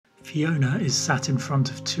Fiona is sat in front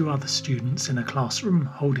of two other students in a classroom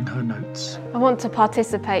holding her notes. I want to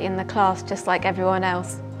participate in the class just like everyone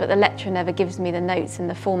else, but the lecturer never gives me the notes in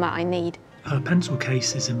the format I need. Her pencil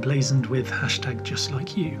case is emblazoned with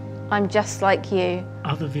 #JustLikeYou. I'm just like you.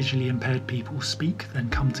 Other visually impaired people speak, then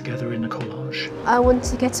come together in a collage. I want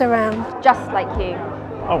to get around. Just like you.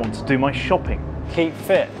 I want to do my shopping. Keep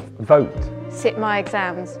fit. Vote. Sit my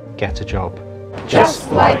exams. Get a job. Just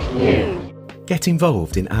like you. Get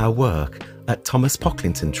involved in our work at Thomas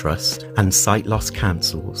Pocklington Trust and Sight Loss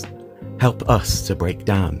Councils. Help us to break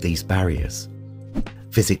down these barriers.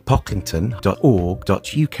 Visit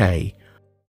pocklington.org.uk